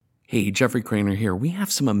Hey, Jeffrey Craner here. We have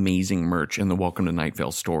some amazing merch in the Welcome to Night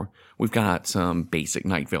Vale store. We've got some basic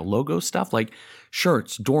Night Vale logo stuff like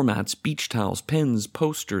shirts, doormats, beach towels, pins,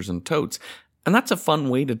 posters, and totes. And that's a fun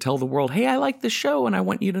way to tell the world, hey, I like this show and I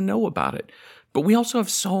want you to know about it. But we also have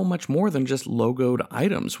so much more than just logoed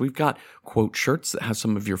items. We've got quote shirts that have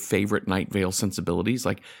some of your favorite Night Vale sensibilities,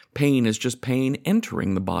 like pain is just pain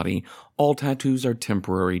entering the body, all tattoos are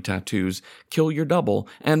temporary tattoos, kill your double,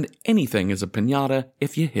 and anything is a piñata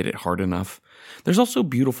if you hit it hard enough. There's also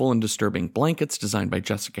beautiful and disturbing blankets designed by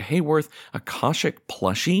Jessica Hayworth, Akashic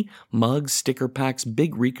plushie, mugs, sticker packs,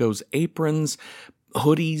 Big Rico's aprons,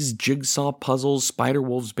 hoodies, jigsaw puzzles,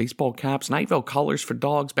 Spider-Wolves baseball caps, Night Vale collars for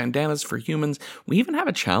dogs, bandanas for humans. We even have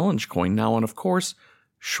a challenge coin now, and of course,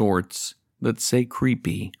 shorts that say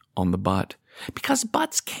creepy on the butt. Because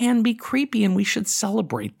butts can be creepy, and we should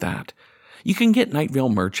celebrate that. You can get Night Vale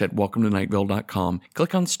merch at welcometonightvale.com.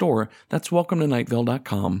 Click on store. That's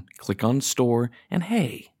welcometonightvale.com. Click on store, and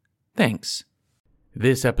hey, thanks.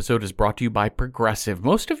 This episode is brought to you by Progressive.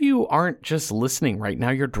 Most of you aren't just listening right now,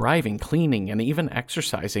 you're driving, cleaning, and even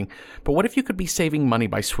exercising. But what if you could be saving money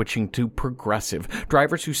by switching to Progressive?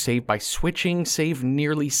 Drivers who save by switching save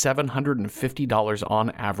nearly $750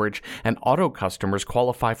 on average, and auto customers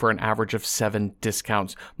qualify for an average of 7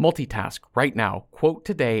 discounts. Multitask right now. Quote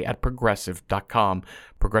today at progressive.com.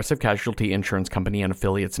 Progressive Casualty Insurance Company and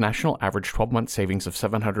affiliates. National average 12-month savings of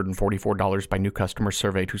 $744 by new customers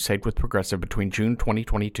surveyed who saved with Progressive between June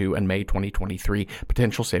 2022 and May 2023.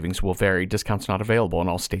 Potential savings will vary. Discounts not available in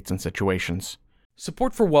all states and situations.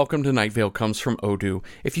 Support for Welcome to Night Vale comes from Odoo.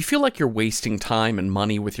 If you feel like you're wasting time and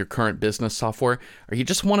money with your current business software, or you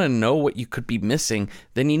just want to know what you could be missing,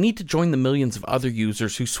 then you need to join the millions of other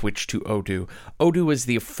users who switch to Odoo. Odoo is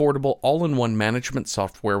the affordable all-in-one management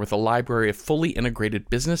software with a library of fully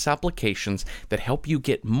integrated business applications that help you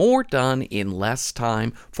get more done in less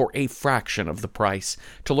time for a fraction of the price.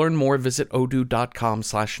 To learn more, visit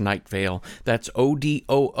odoo.com/nightvale. That's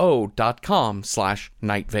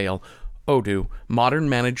odoo.com/nightvale. Odoo, modern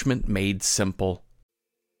management made simple.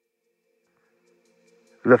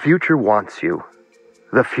 The future wants you.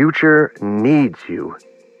 The future needs you.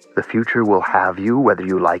 The future will have you whether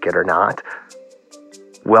you like it or not.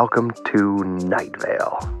 Welcome to Night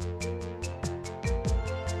Vale.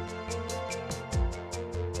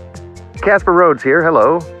 Casper Rhodes here,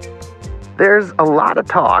 hello. There's a lot of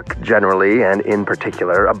talk, generally and in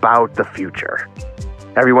particular, about the future.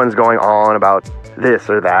 Everyone's going on about this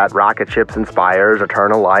or that, rocket ships and spires,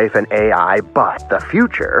 eternal life, and AI, but the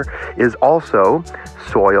future is also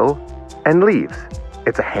soil and leaves.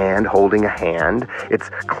 It's a hand holding a hand, it's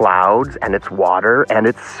clouds, and it's water, and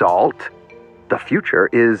it's salt. The future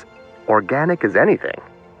is organic as anything.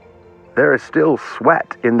 There is still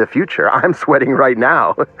sweat in the future. I'm sweating right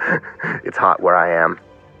now. It's hot where I am.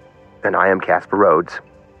 And I am Casper Rhodes,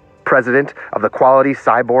 president of the Quality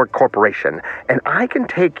Cyborg Corporation, and I can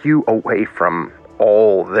take you away from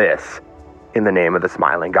all this in the name of the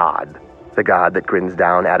smiling God. The God that grins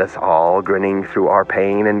down at us all, grinning through our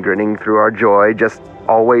pain and grinning through our joy, just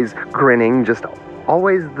always grinning, just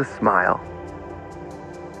always the smile.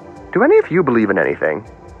 Do any of you believe in anything?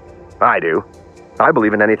 I do. I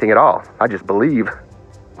believe in anything at all. I just believe.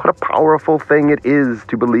 What a powerful thing it is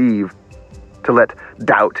to believe. To let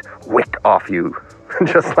doubt wick off you,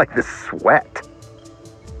 just like the sweat.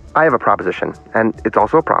 I have a proposition, and it's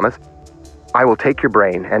also a promise. I will take your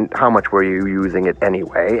brain, and how much were you using it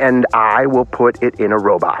anyway, and I will put it in a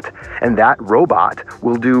robot, and that robot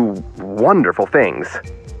will do wonderful things.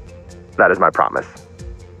 That is my promise.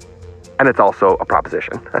 And it's also a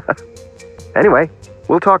proposition. Anyway,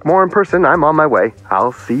 we'll talk more in person. I'm on my way.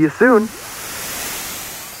 I'll see you soon.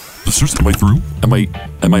 Listeners, am I through? Am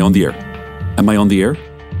I on the air? Am I on the air?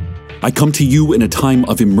 I come to you in a time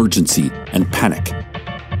of emergency and panic.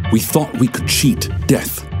 We thought we could cheat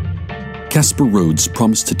death. Casper Rhodes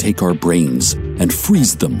promised to take our brains and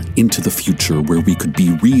freeze them into the future where we could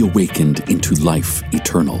be reawakened into life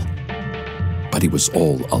eternal. But it was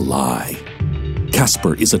all a lie.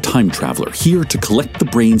 Casper is a time traveler here to collect the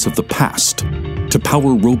brains of the past, to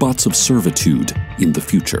power robots of servitude in the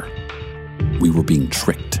future. We were being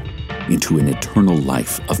tricked into an eternal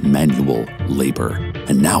life of manual labor,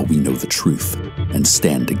 and now we know the truth and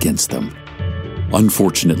stand against them.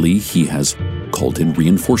 Unfortunately, he has called in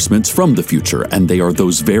reinforcements from the future, and they are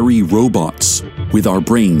those very robots with our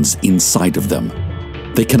brains inside of them.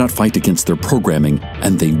 They cannot fight against their programming,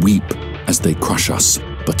 and they weep as they crush us,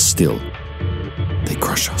 but still, they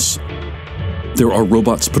crush us. There are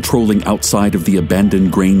robots patrolling outside of the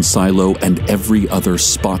abandoned grain silo and every other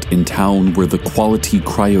spot in town where the Quality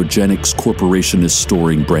Cryogenics Corporation is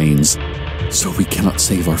storing brains. So we cannot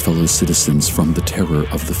save our fellow citizens from the terror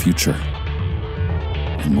of the future.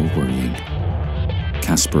 And more worrying,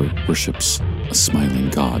 Casper worships a smiling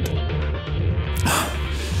god.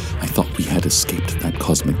 I thought we had escaped that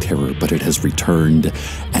cosmic terror, but it has returned,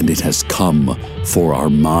 and it has come for our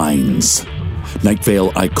minds. Night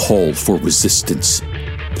Vale, I call for resistance.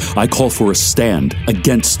 I call for a stand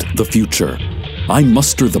against the future. I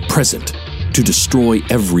muster the present to destroy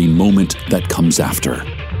every moment that comes after.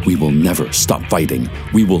 We will never stop fighting.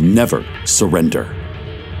 We will never surrender.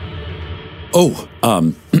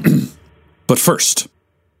 But first,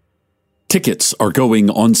 tickets are going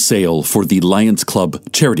on sale for the Lions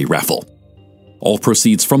Club charity raffle. All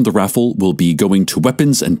proceeds from the raffle will be going to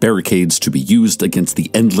weapons and barricades to be used against the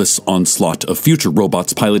endless onslaught of future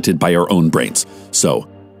robots piloted by our own brains. So,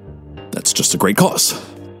 that's just a great cause.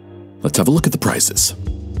 Let's have a look at the prizes.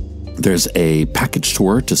 There's a package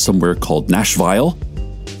tour to somewhere called Nashville.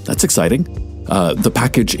 That's exciting. The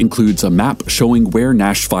package includes a map showing where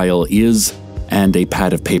Nashville is and a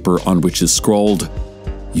pad of paper on which is scrawled,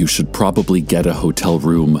 "You should probably get a hotel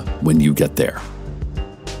room when you get there."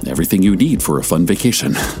 Everything you need for a fun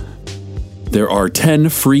vacation. There are 10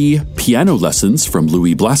 free piano lessons from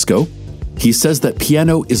Louis Blasco. He says that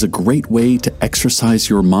piano is a great way to exercise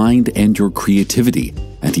your mind and your creativity,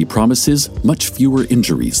 and he promises much fewer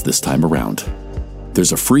injuries this time around.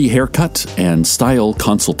 There's a free haircut and style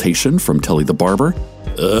consultation from Telly the Barber.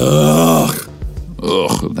 Ugh,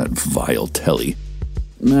 that vile Telly.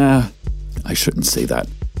 Nah, I shouldn't say that.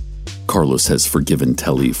 Carlos has forgiven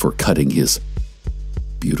Telly for cutting his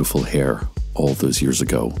beautiful hair all those years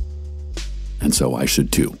ago. And so I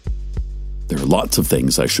should too. There are lots of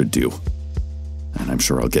things I should do, and I'm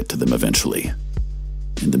sure I'll get to them eventually.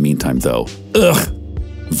 In the meantime, though,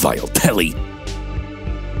 vile Telly.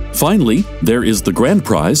 Finally, there is the grand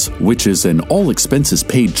prize, which is an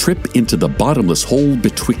all-expenses-paid trip into the bottomless hole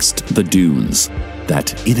betwixt the dunes,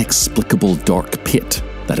 that inexplicable dark pit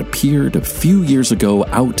that appeared a few years ago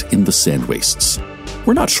out in the sand wastes.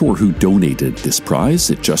 We're not sure who donated this prize.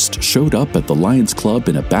 It just showed up at the Lions Club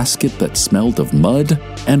in a basket that smelled of mud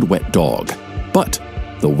and wet dog. But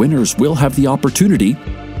the winners will have the opportunity,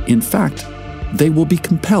 in fact, they will be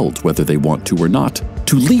compelled, whether they want to or not,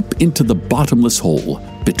 to leap into the bottomless hole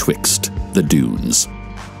betwixt the dunes.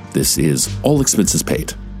 This is all expenses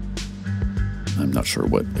paid. I'm not sure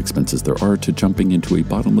what expenses there are to jumping into a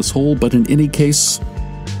bottomless hole, but in any case,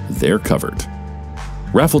 they're covered.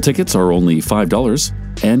 Raffle tickets are only $5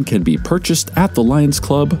 and can be purchased at the Lions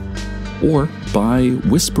Club or by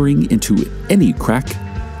whispering into any crack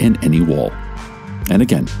in any wall. And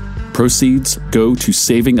again, proceeds go to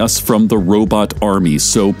saving us from the robot army,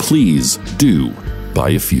 so please do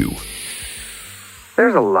buy a few.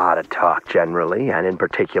 There's a lot of talk generally, and in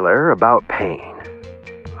particular, about pain.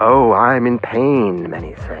 Oh, I'm in pain,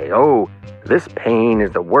 many say. Oh, this pain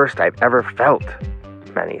is the worst I've ever felt,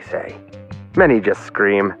 many say. Many just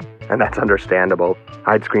scream, and that's understandable.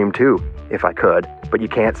 I'd scream too, if I could, but you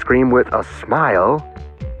can't scream with a smile.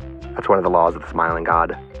 That's one of the laws of the smiling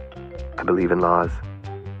god. I believe in laws,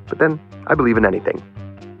 but then I believe in anything.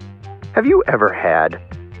 Have you ever had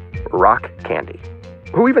rock candy?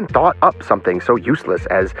 Who even thought up something so useless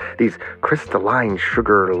as these crystalline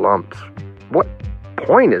sugar lumps? What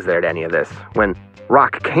point is there to any of this when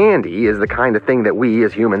rock candy is the kind of thing that we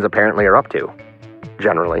as humans apparently are up to?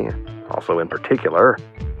 Generally, also in particular.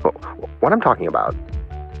 What I'm talking about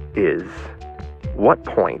is, what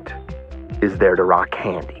point is there to rock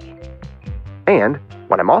candy? And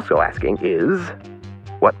what I'm also asking is,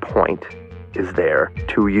 what point is there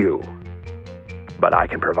to you? But I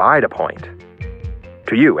can provide a point.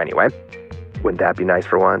 To you, anyway. Wouldn't that be nice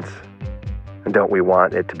for once? And don't we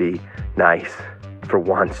want it to be nice for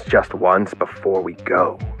once, just once, before we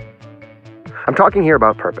go? I'm talking here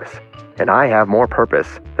about purpose. And I have more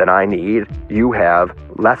purpose than I need. You have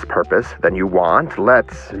less purpose than you want.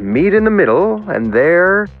 Let's meet in the middle, and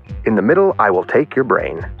there, in the middle, I will take your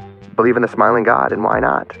brain. Believe in the smiling god, and why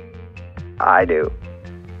not? I do.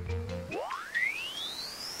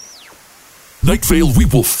 Night Vale, we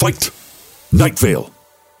will fight! Night Vale,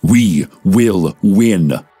 we will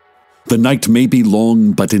win! The night may be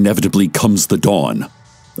long, but inevitably comes the dawn,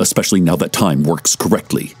 especially now that time works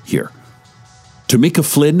correctly here. Tamika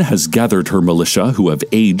Flynn has gathered her militia who have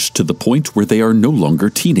aged to the point where they are no longer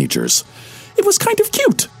teenagers. It was kind of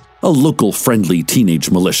cute, a local-friendly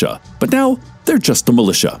teenage militia, but now they're just a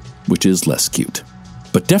militia, which is less cute.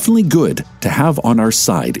 But definitely good to have on our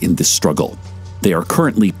side in this struggle. They are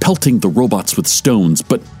currently pelting the robots with stones,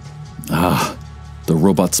 but the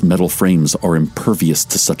robots' metal frames are impervious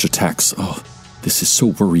to such attacks. Oh, this is so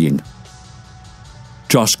worrying.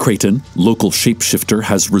 Josh Creighton, local shapeshifter,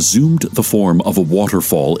 has resumed the form of a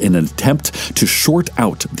waterfall in an attempt to short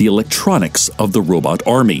out the electronics of the robot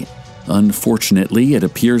army. Unfortunately, it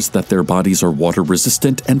appears that their bodies are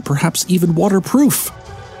water-resistant and perhaps even waterproof.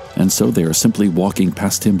 And so they are simply walking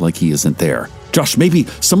past him like he isn't there. Josh, maybe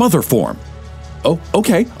some other form. Oh,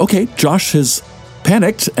 okay. Josh has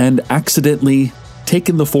panicked and accidentally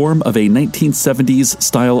taken the form of a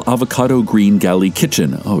 1970s-style avocado green galley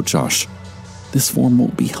kitchen. Oh, Josh, this form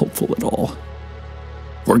won't be helpful at all.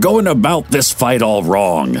 "We're going about this fight all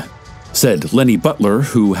wrong," said Lenny Butler,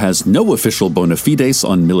 who has no official bona fides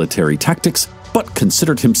on military tactics, but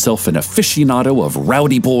considered himself an aficionado of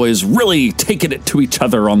rowdy boys really taking it to each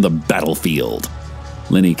other on the battlefield.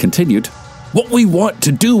 Lenny continued, "What we want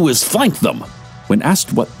to do is flank them." When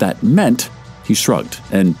asked what that meant, he shrugged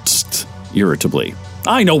and tsked irritably.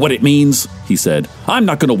 "I know what it means," he said. "I'm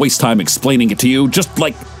not going to waste time explaining it to you. Just,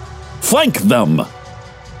 flank them."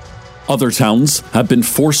 Other towns have been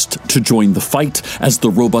forced to join the fight as the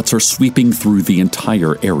robots are sweeping through the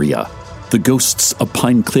entire area. The ghosts of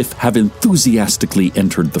Pine Cliff have enthusiastically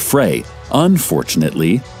entered the fray.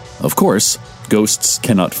 Unfortunately, of course, ghosts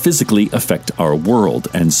cannot physically affect our world,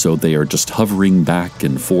 and so they are just hovering back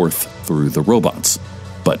and forth through the robots.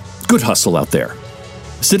 But good hustle out there.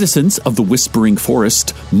 Citizens of the Whispering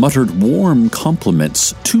Forest muttered warm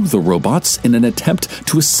compliments to the robots in an attempt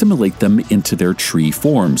to assimilate them into their tree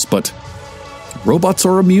forms, but robots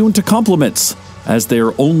are immune to compliments, as they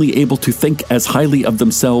are only able to think as highly of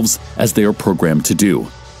themselves as they are programmed to do.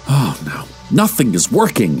 Oh no, nothing is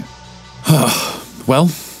working.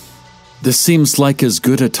 Well, this seems like as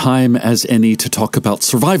good a time as any to talk about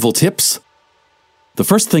survival tips. The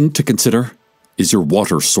first thing to consider is your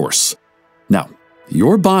water source. Now,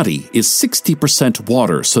 your body is 60%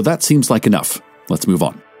 water, so that seems like enough. Let's move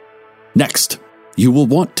on. Next, you will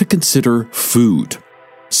want to consider food.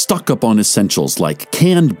 Stock up on essentials like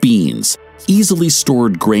canned beans, easily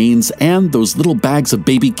stored grains, and those little bags of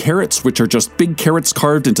baby carrots, which are just big carrots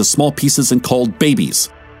carved into small pieces and called babies,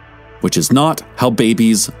 which is not how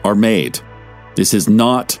babies are made. This is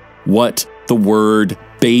not what the word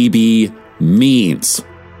baby means.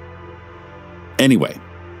 Anyway,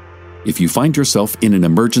 if you find yourself in an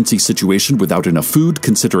emergency situation without enough food,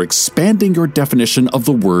 consider expanding your definition of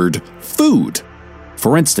the word food.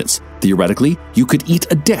 For instance, theoretically, you could eat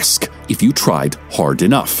a desk if you tried hard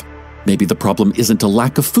enough. Maybe the problem isn't a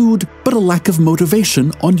lack of food, but a lack of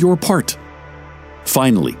motivation on your part.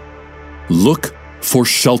 Finally, look for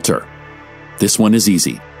shelter. This one is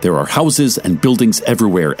easy. There are houses and buildings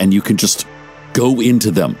everywhere, and you can just go into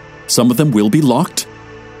them. Some of them will be locked.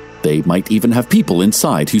 They might even have people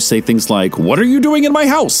inside who say things like, "What are you doing in my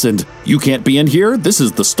house?" and "You can't be in here. This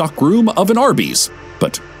is the stock room of an Arby's."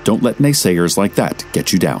 But don't let naysayers like that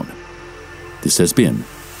get you down. This has been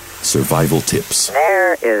Survival Tips.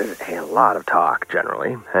 There is a lot of talk,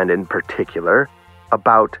 generally, and in particular,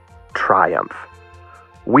 about triumph.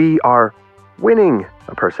 We are winning,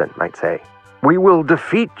 a person might say. We will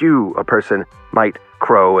defeat you, a person might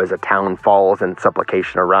crow as a town falls in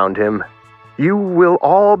supplication around him. You will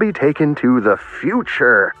all be taken to the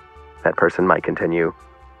future, that person might continue.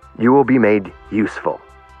 You will be made useful.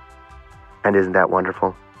 And isn't that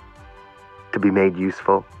wonderful? To be made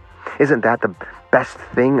useful? Isn't that the best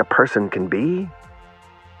thing a person can be?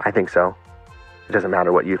 I think so. It doesn't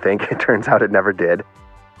matter what you think. It turns out it never did.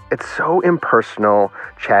 It's so impersonal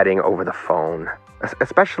chatting over the phone,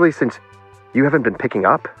 especially since you haven't been picking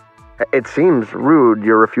up. It seems rude,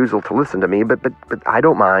 your refusal to listen to me, but I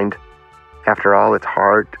don't mind. After all, it's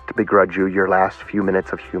hard to begrudge you your last few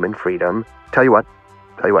minutes of human freedom. Tell you what,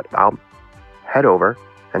 I'll head over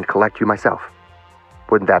and collect you myself.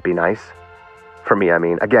 Wouldn't that be nice? For me, I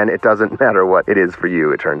mean. Again, it doesn't matter what it is for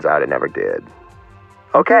you. It turns out it never did.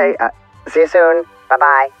 Okay, see you soon.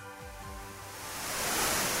 Bye-bye.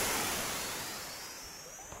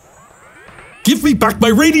 Give me back my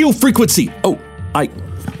radio frequency! Oh, I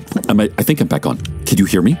think I'm back on. Can you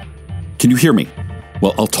hear me?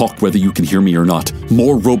 Well, I'll talk whether you can hear me or not.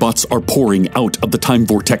 More robots are pouring out of the time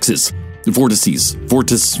vortexes. Vortices.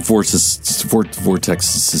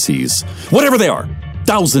 Whatever they are.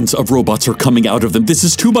 Thousands of robots are coming out of them. This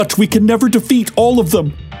is too much. We can never defeat all of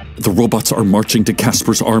them. The robots are marching to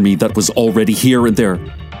Casper's army that was already here, and they're...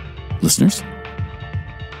 Listeners?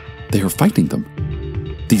 They are fighting them.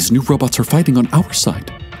 These new robots are fighting on our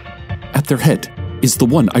side. At their head is the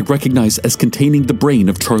one I recognize as containing the brain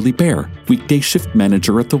of Charlie Bear, weekday shift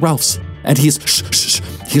manager at the Ralphs. And he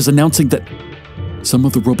is announcing that some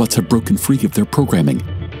of the robots have broken free of their programming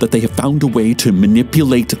that they have found a way to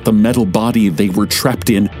manipulate the metal body they were trapped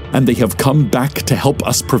in, and they have come back to help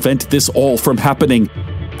us prevent this all from happening.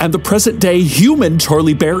 And the present-day human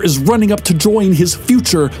Charlie Bear is running up to join his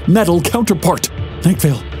future metal counterpart.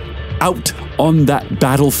 Nightvale, out on that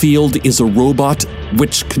battlefield is a robot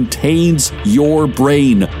which contains your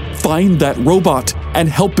brain. Find that robot and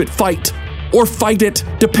help it fight. Or fight it,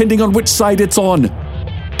 depending on which side it's on.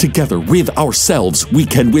 Together with ourselves, we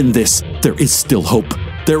can win this. There is still hope.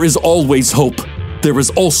 There is always hope. There is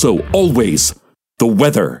also always the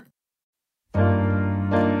weather.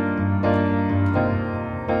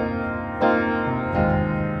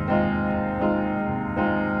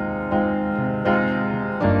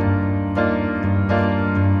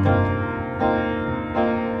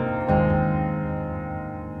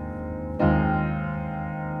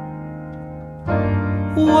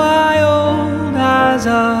 Wild as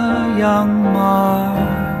a young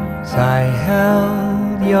Mars, I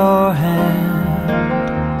held your hand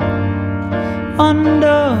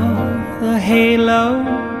under the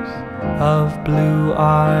halos of blue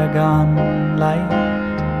argon light,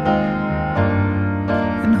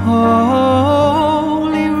 and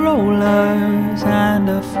holy rollers and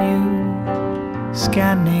a few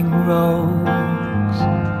scanning rogues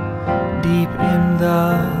deep in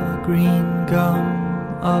the green gum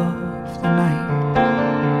of the night.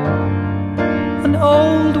 An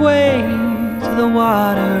old way to the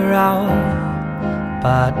water hour,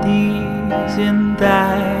 bodies in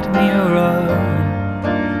that mirror.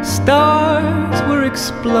 Stars were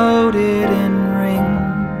exploded in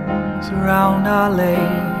rings around our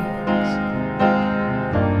lakes,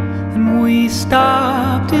 and we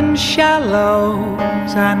stopped in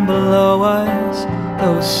shallows, and below us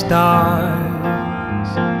those stars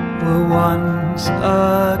were once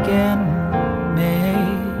again made.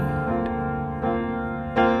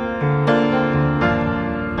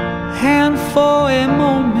 And for a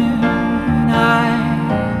moment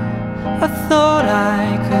I thought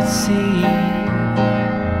I could see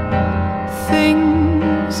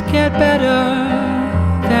things get better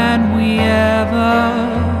than we ever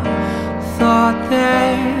thought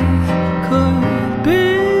they could be.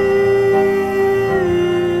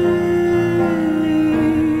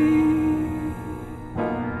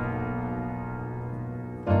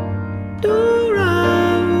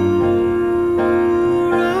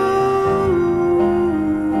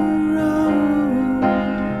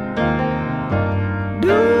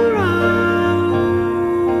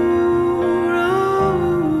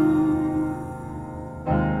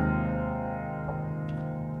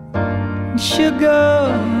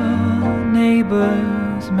 Sugar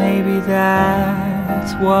neighbors, maybe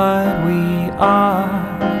that's what we are.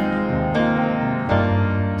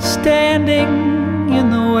 Standing in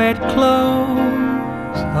the wet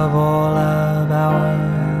clothes of all of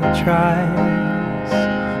our tribes.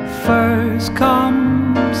 First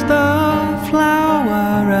comes the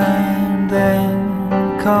flower, and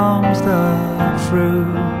then comes the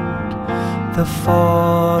fruit, the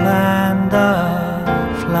fall and the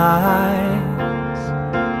flies.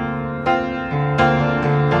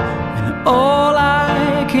 And all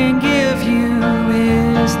I can give you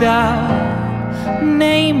is the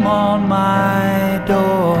name on my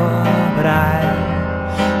door, but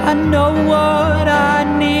I know what I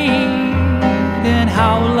need and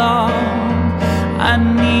how long I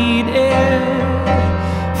need it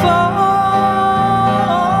for.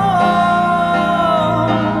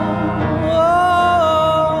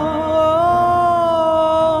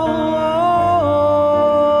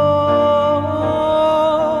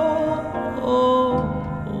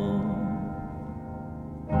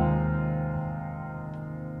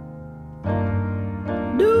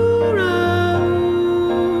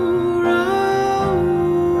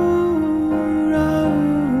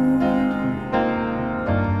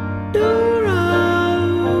 Do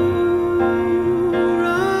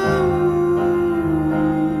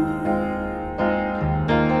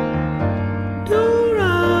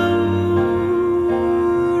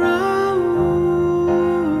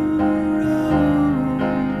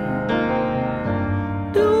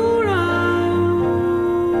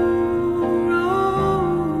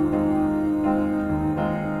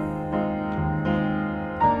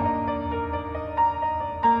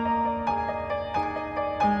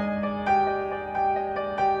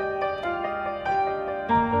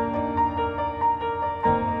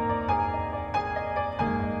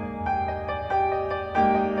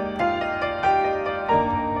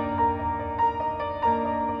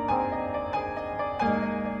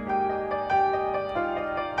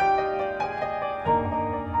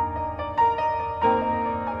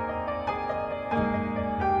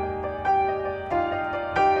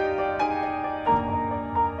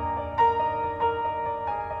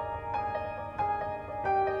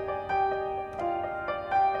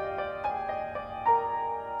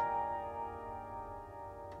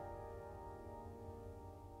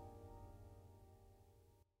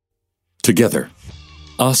Together.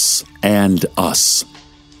 Us and us.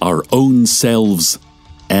 Our own selves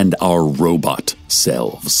and our robot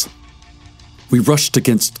selves. We rushed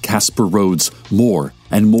against Casper Rhodes. More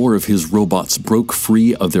and more of his robots broke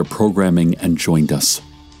free of their programming and joined us.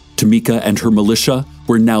 Tamika and her militia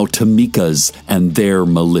were now Tamikas and their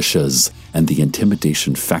militias, and the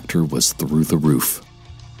intimidation factor was through the roof.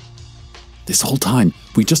 This whole time,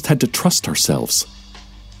 we just had to trust ourselves.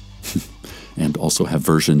 And also have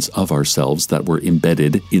versions of ourselves that were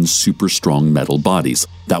embedded in super strong metal bodies.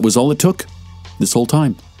 That was all it took, this whole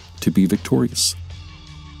time, to be victorious.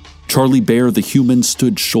 Charlie Bear the human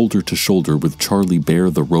stood shoulder to shoulder with Charlie Bear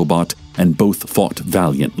the robot, and both fought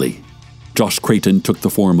valiantly. Josh Creighton took the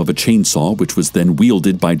form of a chainsaw, which was then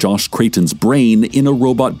wielded by Josh Creighton's brain in a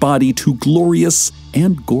robot body to glorious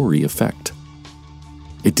and gory effect.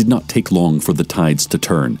 It did not take long for the tides to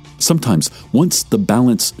turn. Sometimes, once the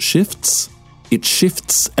balance shifts, it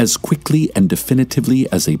shifts as quickly and definitively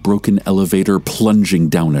as a broken elevator plunging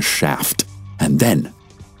down a shaft. And then,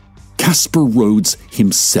 Casper Rhodes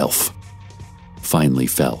himself finally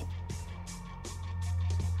fell.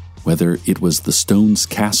 Whether it was the stones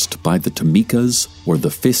cast by the Tamikas, or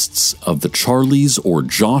the fists of the Charlies, or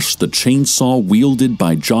Josh the chainsaw wielded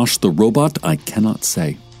by Josh the robot, I cannot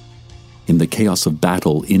say. In the chaos of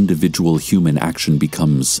battle, individual human action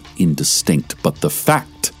becomes indistinct, but the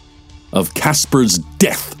fact of Casper's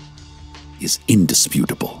death is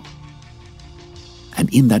indisputable.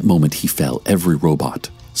 And in that moment he fell, every robot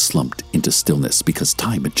slumped into stillness because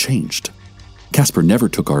time had changed. Casper never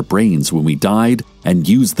took our brains when we died and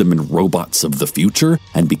used them in robots of the future,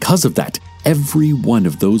 and because of that, every one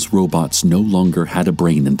of those robots no longer had a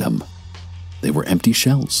brain in them. They were empty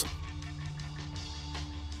shells.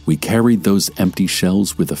 We carried those empty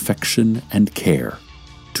shells with affection and care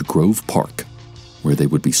to Grove Park, where they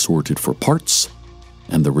would be sorted for parts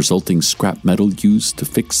and the resulting scrap metal used to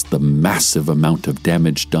fix the massive amount of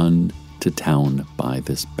damage done to town by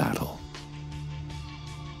this battle.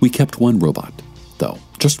 We kept one robot, though,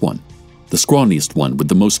 just one, the scrawniest one with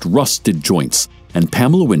the most rusted joints, and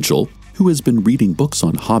Pamela Winchell, who has been reading books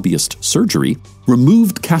on hobbyist surgery,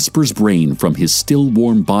 removed Casper's brain from his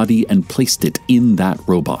still-warm body and placed it in that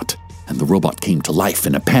robot. And the robot came to life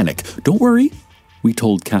in a panic. "Don't worry," we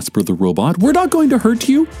told Casper the robot. "We're not going to hurt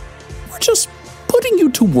you. We're just putting you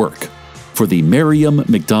to work for the Miriam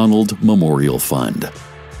McDonald Memorial Fund.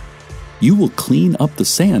 You will clean up the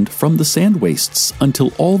sand from the sand wastes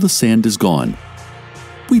until all the sand is gone.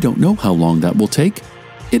 We don't know how long that will take.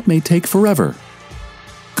 It may take forever.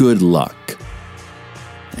 Good luck."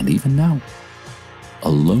 And even now, a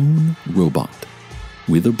lone robot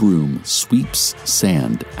with a broom sweeps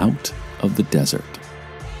sand out of the desert.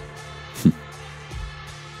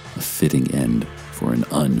 A fitting end for an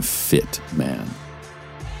unfit man.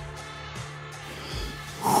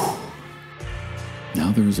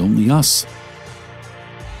 Now there is only us,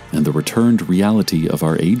 and the returned reality of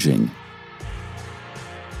our aging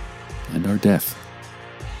and our death.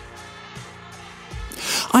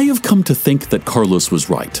 I have come to think that Carlos was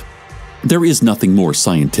right. There is nothing more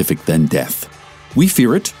scientific than death. We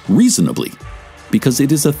fear it reasonably, because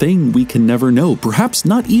it is a thing we can never know, perhaps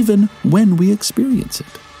not even when we experience it.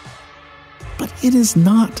 But it is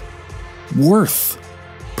not worth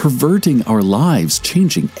perverting our lives,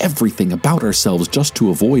 changing everything about ourselves just to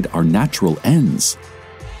avoid our natural ends.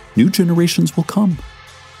 New generations will come.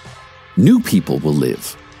 New people will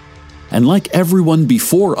live. And like everyone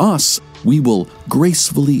before us, we will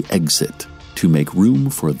gracefully exit to make room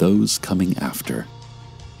for those coming after.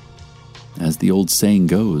 As the old saying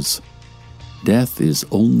goes, death is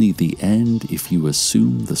only the end if you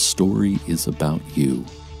assume the story is about you.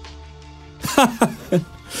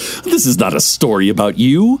 This is not a story about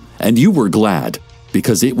you, and you were glad,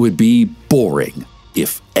 because it would be boring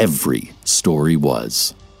if every story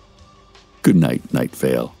was. Good night, Night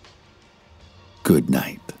Vale. Good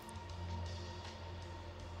night.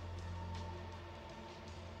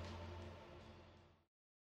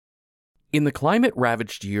 In the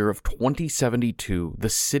climate-ravaged year of 2072, the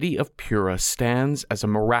city of Pura stands as a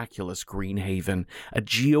miraculous green haven, a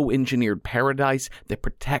geo-engineered paradise that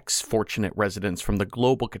protects fortunate residents from the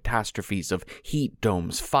global catastrophes of heat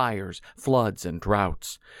domes, fires, floods, and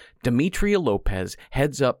droughts. Demetria Lopez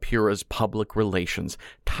heads up Pura's public relations,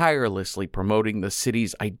 tirelessly promoting the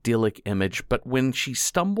city's idyllic image, but when she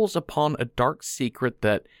stumbles upon a dark secret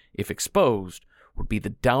that, if exposed, would be the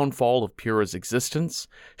downfall of Pura's existence,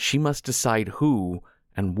 she must decide who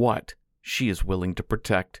and what she is willing to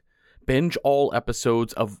protect. Binge all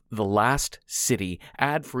episodes of The Last City,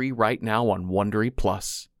 ad-free right now on Wondery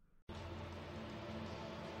Plus.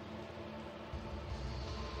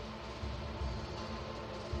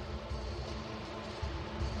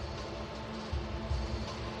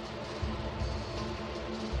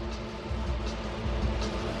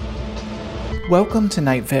 Welcome to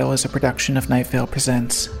Night Vale is a production of Night Vale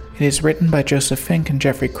Presents. It is written by Joseph Fink and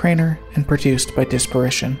Jeffrey Craner and produced by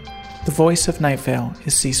Disparition. The voice of Night Vale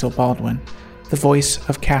is Cecil Baldwin. The voice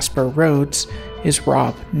of Casper Rhodes is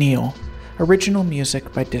Rob Neal. Original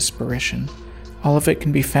music by Disparition. All of it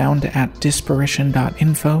can be found at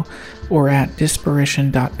disparition.info or at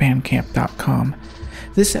disparition.bandcamp.com.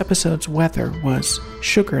 This episode's weather was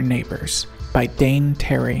Sugar Neighbors by Dane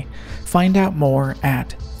Terry. Find out more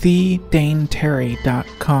at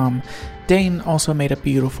thedaneterry.com. Dane also made a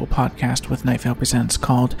beautiful podcast with Night Vale Presents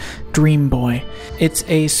called Dream Boy. It's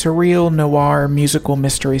a surreal noir musical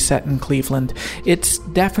mystery set in Cleveland. It's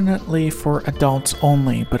definitely for adults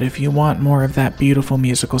only, but if you want more of that beautiful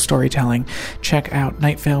musical storytelling, check out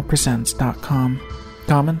nightvalepresents.com.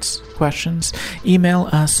 Comments? Questions? Email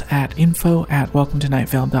us at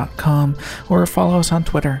info@welcometonightvale.com or follow us on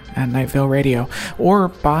Twitter at Nightvale Radio, or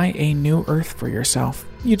buy a new Earth for yourself.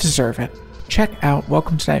 You deserve it. Check out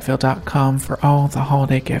welcometonightvale.com for all the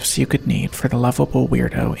holiday gifts you could need for the lovable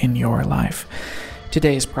weirdo in your life.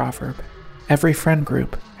 Today's proverb: every friend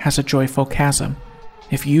group has a joyful chasm.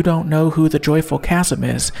 If you don't know who the joyful chasm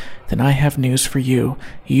is, then I have news for you.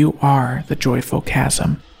 You are the joyful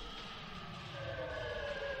chasm.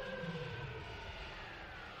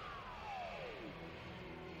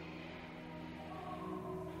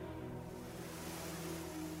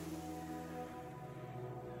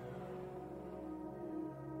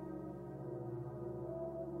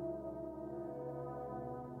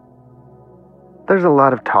 There's a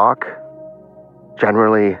lot of talk,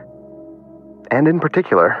 generally, and in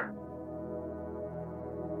particular.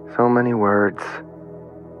 So many words.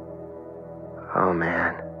 Oh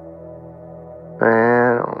man.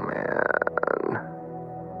 Man, oh man.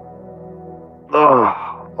 Oh.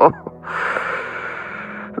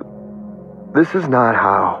 This is not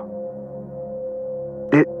how.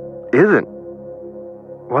 It isn't.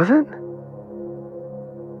 Was it?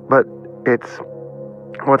 But it's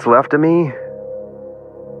what's left of me.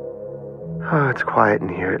 Oh, it's quiet in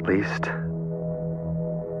here, at least.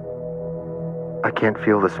 I can't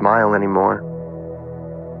feel the smile anymore.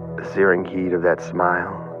 The searing heat of that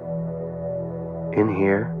smile. In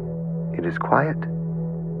here, it is quiet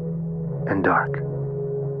and dark.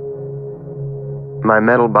 My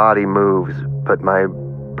metal body moves, but my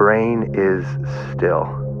brain is still.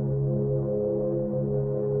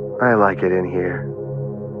 I like it in here.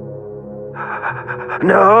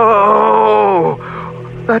 No!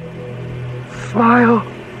 That smile.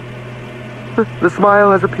 The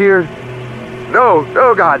smile has appeared. No,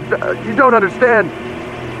 God, you don't understand.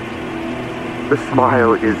 The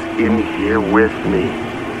smile is in here with me.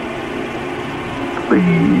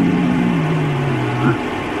 Please.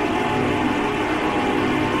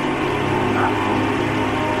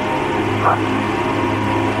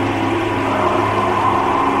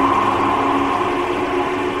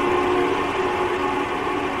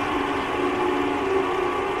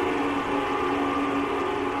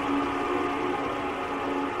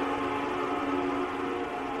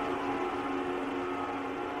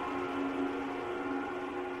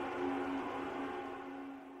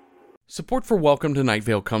 Support for Welcome to Night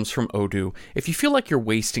Vale comes from Odoo. If you feel like you're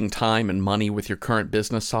wasting time and money with your current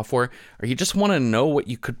business software, or you just want to know what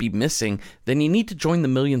you could be missing, then you need to join the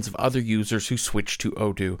millions of other users who switch to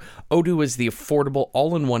Odoo. Odoo is the affordable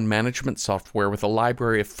all-in-one management software with a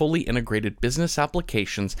library of fully integrated business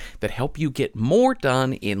applications that help you get more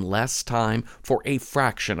done in less time for a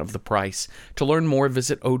fraction of the price. To learn more,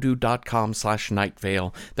 visit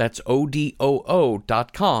odoo.com/nightvale. That's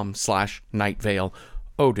odoo.com/nightvale.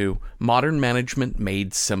 Odoo, modern management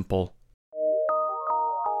made simple.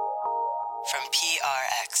 From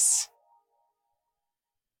PRX.